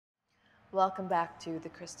Welcome back to the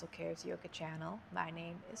CrystalCares Yoga channel. My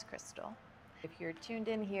name is Crystal. If you're tuned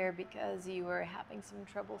in here because you are having some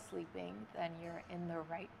trouble sleeping, then you're in the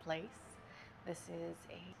right place. This is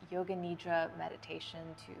a Yoga Nidra meditation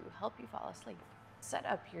to help you fall asleep. Set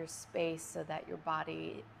up your space so that your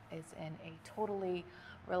body is in a totally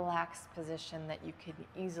relaxed position that you can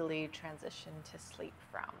easily transition to sleep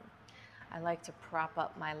from. I like to prop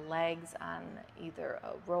up my legs on either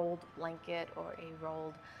a rolled blanket or a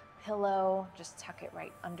rolled pillow. Just tuck it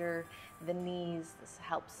right under the knees. This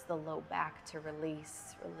helps the low back to relieve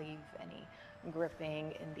any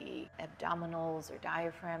gripping in the abdominals or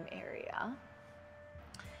diaphragm area.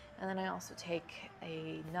 And then I also take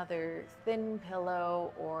another thin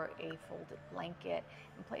pillow or a folded blanket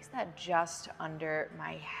and place that just under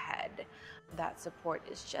my head. That support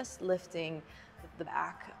is just lifting the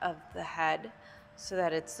back of the head so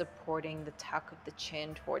that it's supporting the tuck of the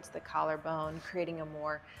chin towards the collarbone, creating a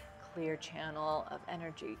more clear channel of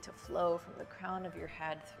energy to flow from the crown of your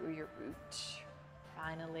head through your root.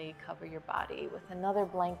 Finally, cover your body with another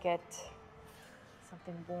blanket,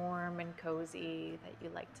 something warm and cozy that you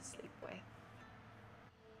like to sleep with.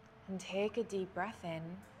 And take a deep breath in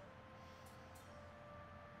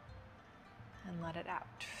and let it out.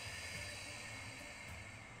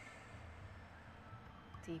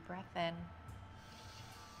 Deep breath in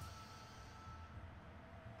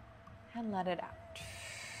and let it out.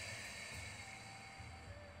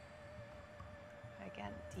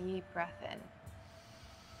 Again, deep breath in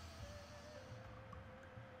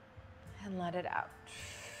and let it out.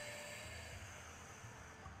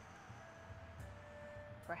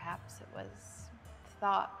 Perhaps it was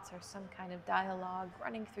thoughts or some kind of dialogue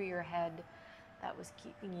running through your head that was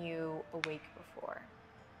keeping you awake before.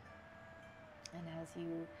 And as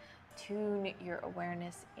you tune your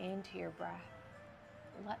awareness into your breath,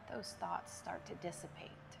 let those thoughts start to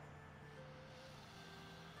dissipate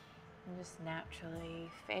and just naturally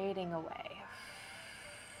fading away.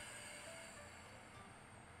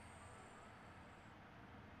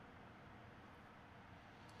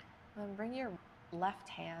 Then bring your left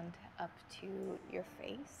hand up to your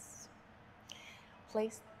face.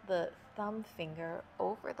 Place the thumb finger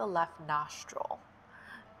over the left nostril.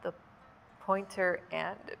 The pointer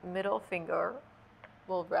and middle finger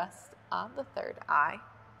will rest on the third eye.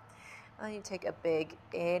 And then you take a big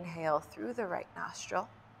inhale through the right nostril.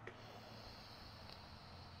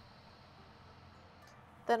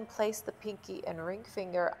 Then place the pinky and ring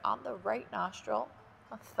finger on the right nostril.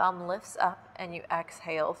 The thumb lifts up and you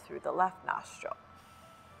exhale through the left nostril.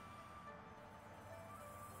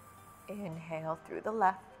 Inhale through the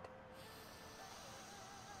left.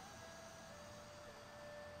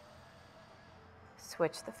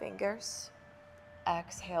 Switch the fingers.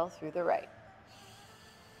 Exhale through the right.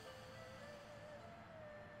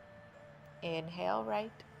 Inhale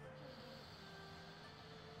right.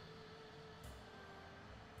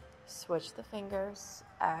 Switch the fingers.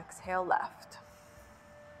 Exhale left.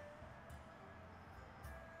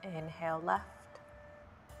 Inhale left.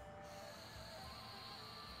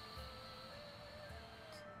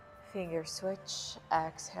 Finger switch.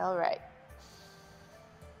 Exhale right.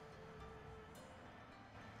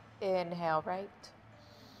 Inhale right.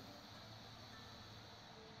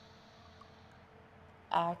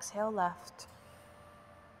 Exhale left.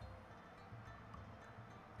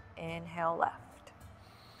 Inhale left.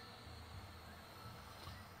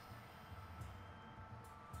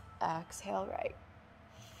 Exhale right.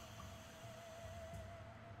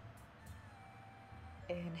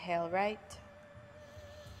 Inhale right.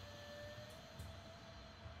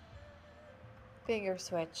 Finger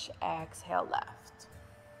switch. Exhale left.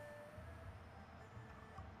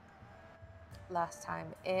 Last time,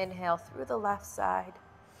 inhale through the left side.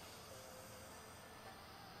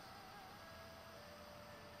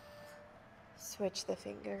 Switch the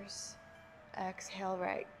fingers. Exhale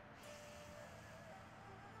right.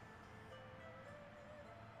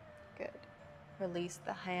 Good. Release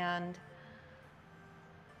the hand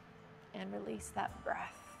and release that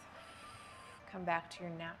breath. Come back to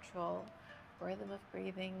your natural rhythm of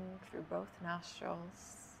breathing through both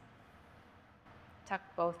nostrils. Tuck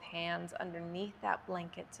both hands underneath that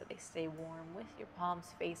blanket so they stay warm with your palms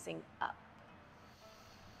facing up.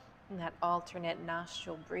 And that alternate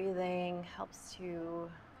nostril breathing helps to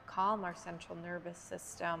calm our central nervous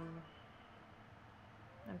system.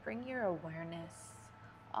 And bring your awareness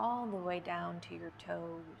all the way down to your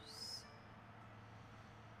toes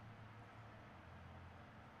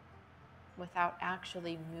without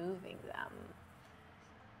actually moving them.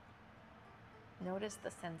 Notice the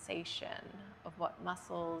sensation of what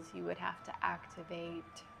muscles you would have to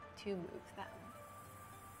activate to move them.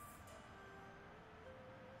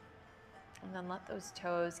 And then let those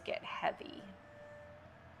toes get heavy.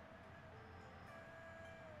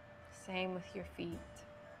 Same with your feet.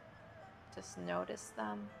 Just notice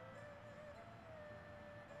them.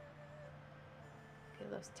 Feel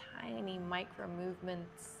those tiny micro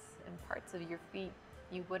movements in parts of your feet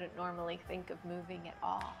you wouldn't normally think of moving at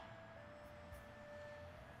all.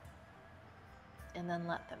 And then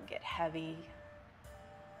let them get heavy,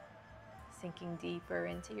 sinking deeper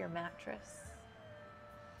into your mattress.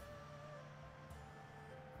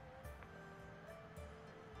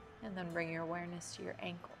 And then bring your awareness to your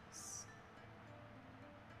ankles.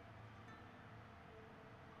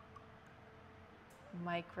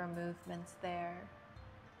 Micro movements there.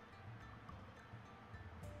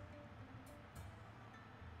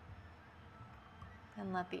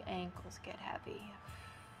 And let the ankles get heavy.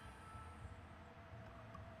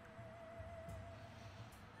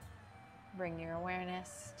 Bring your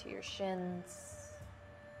awareness to your shins.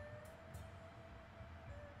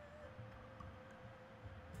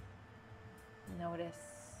 Notice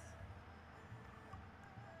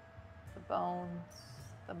the bones,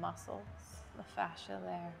 the muscles, the fascia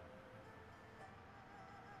there.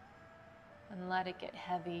 And let it get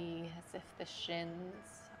heavy as if the shins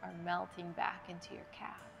are melting back into your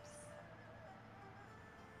calves.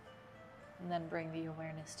 And then bring the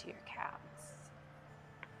awareness to your calves.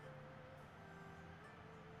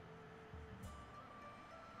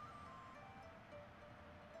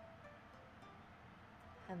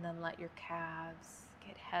 And then let your calves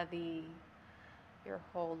get heavy, your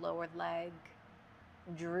whole lower leg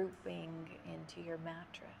drooping into your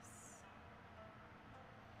mattress.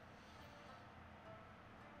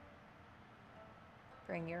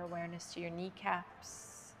 Bring your awareness to your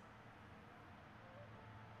kneecaps.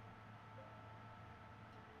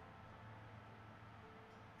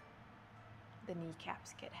 The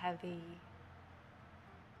kneecaps get heavy.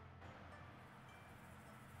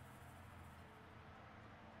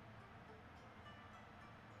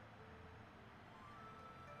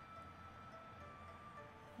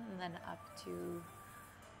 And then up to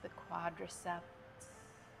the quadriceps.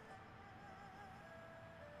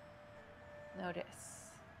 Notice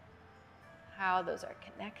how those are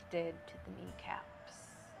connected to the kneecaps.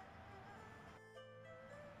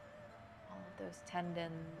 All of those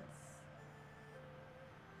tendons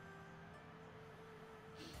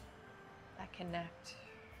that connect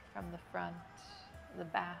from the front, the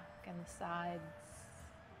back, and the sides.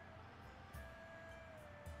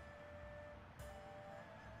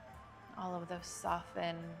 All of those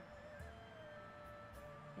soften,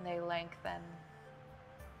 and they lengthen,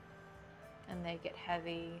 and they get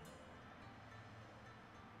heavy.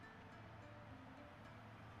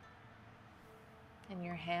 And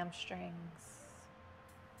your hamstrings.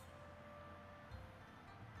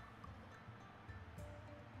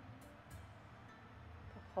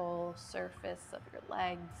 The whole surface of your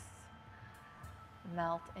legs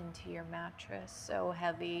melt into your mattress, so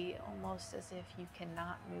heavy, almost as if you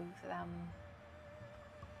cannot move them.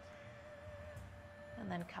 And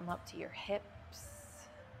then come up to your hips.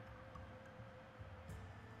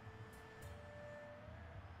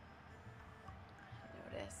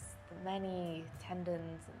 Notice the many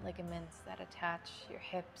tendons and ligaments that attach your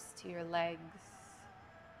hips to your legs,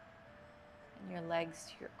 and your legs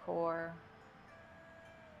to your core.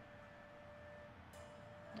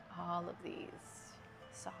 And all of these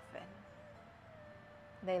soften,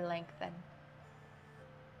 they lengthen,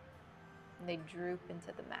 and they droop into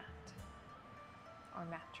the mat or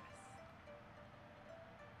mattress.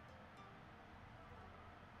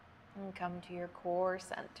 And come to your core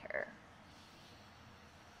center.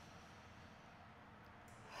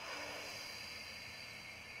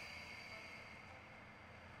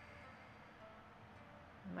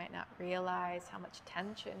 You might not realize how much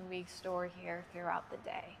tension we store here throughout the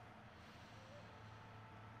day.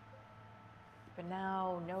 But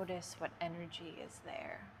now notice what energy is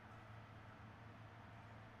there.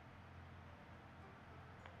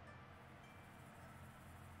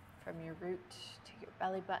 From your root to your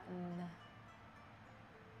belly button,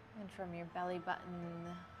 and from your belly button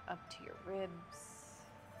up to your ribs.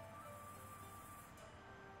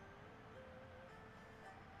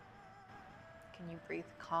 Can you breathe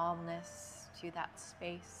calmness to that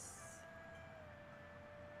space?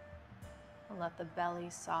 And let the belly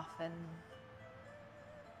soften.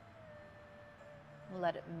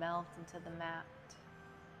 Let it melt into the mat.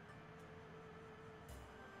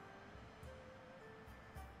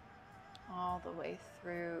 All the way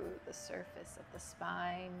through the surface of the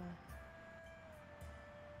spine.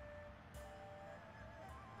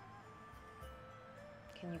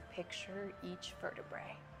 Can you picture each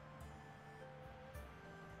vertebrae?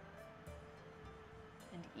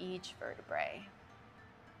 and each vertebrae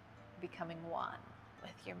becoming one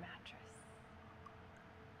with your mattress.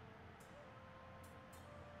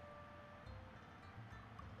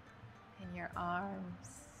 In your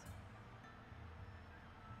arms,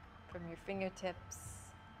 from your fingertips,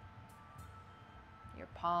 your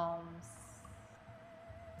palms,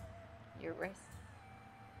 your wrists,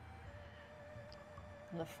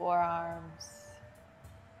 the forearms,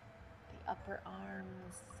 the upper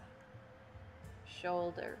arms,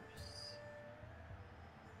 shoulders,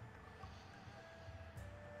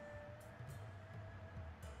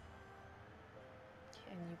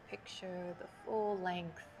 can you picture the full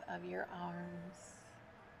length of your arms,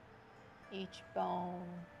 each bone,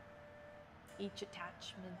 each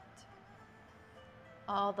attachment,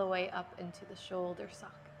 all the way up into the shoulder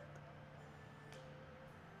socket.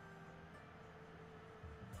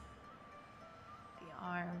 The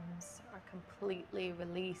arms are completely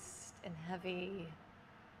released and heavy,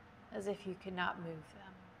 as if you could not move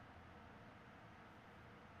them.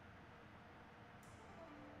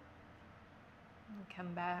 And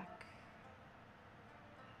come back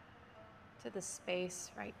to the space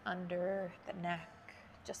right under the neck,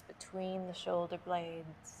 just between the shoulder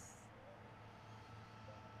blades.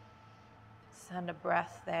 Send a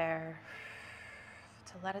breath there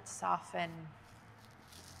to let it soften.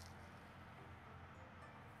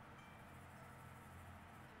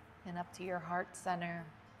 And up to your heart center.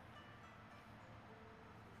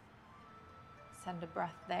 Send a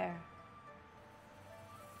breath there.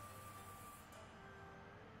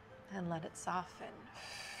 And let it soften.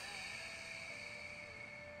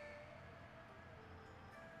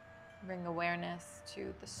 Bring awareness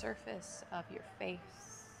to the surface of your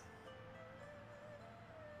face.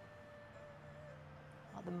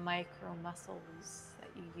 All the micro muscles that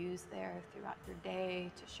you use there throughout your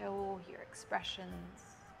day to show your expressions.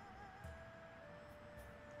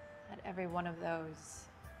 Let every one of those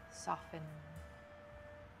soften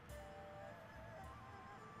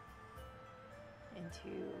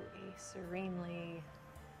into a serenely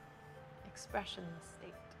expressionless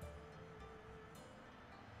state.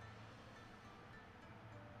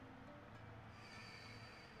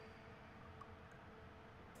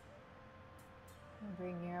 And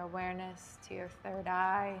bring your awareness to your third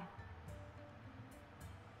eye.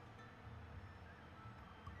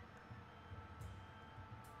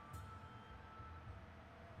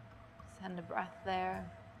 Send a breath there.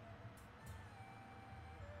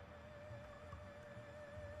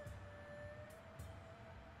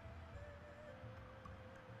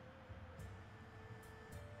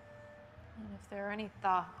 And if there are any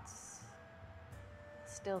thoughts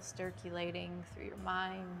still circulating through your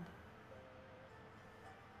mind,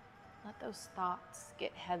 let those thoughts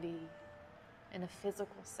get heavy in a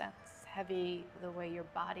physical sense, heavy the way your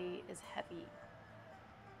body is heavy.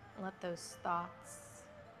 Let those thoughts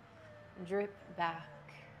drip back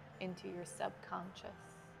into your subconscious.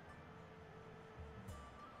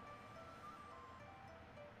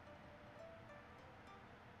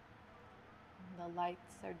 The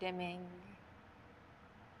lights are dimming.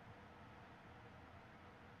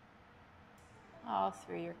 All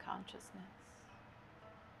through your consciousness.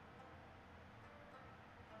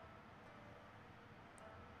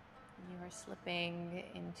 You are slipping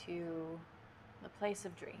into the place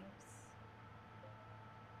of dreams.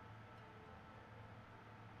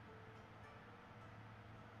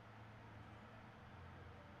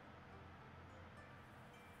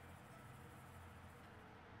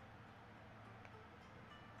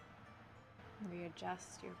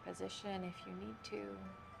 Readjust your position if you need to,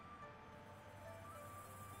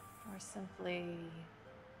 or simply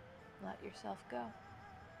let yourself go.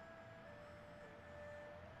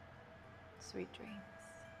 Sweet dreams.